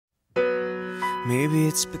Maybe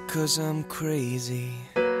it's because I'm crazy,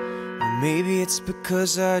 or maybe it's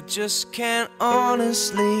because I just can't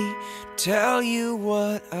honestly tell you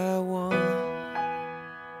what I want.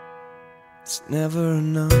 It's never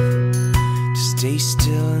enough to stay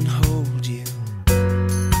still and hold you,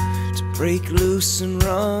 to break loose and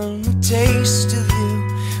run, a taste of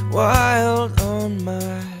you wild on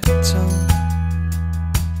my tongue.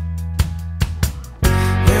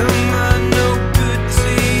 Am I no good to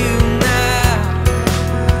you now?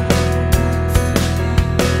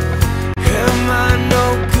 Am I no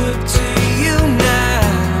good to you now?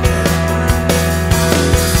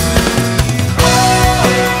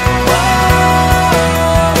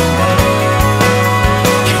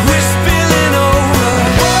 We're spilling over.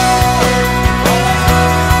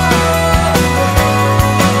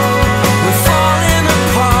 We're falling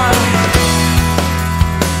apart.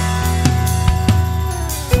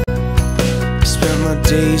 I spent my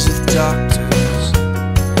days with doctors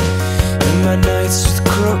and my nights with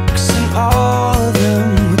crooks and all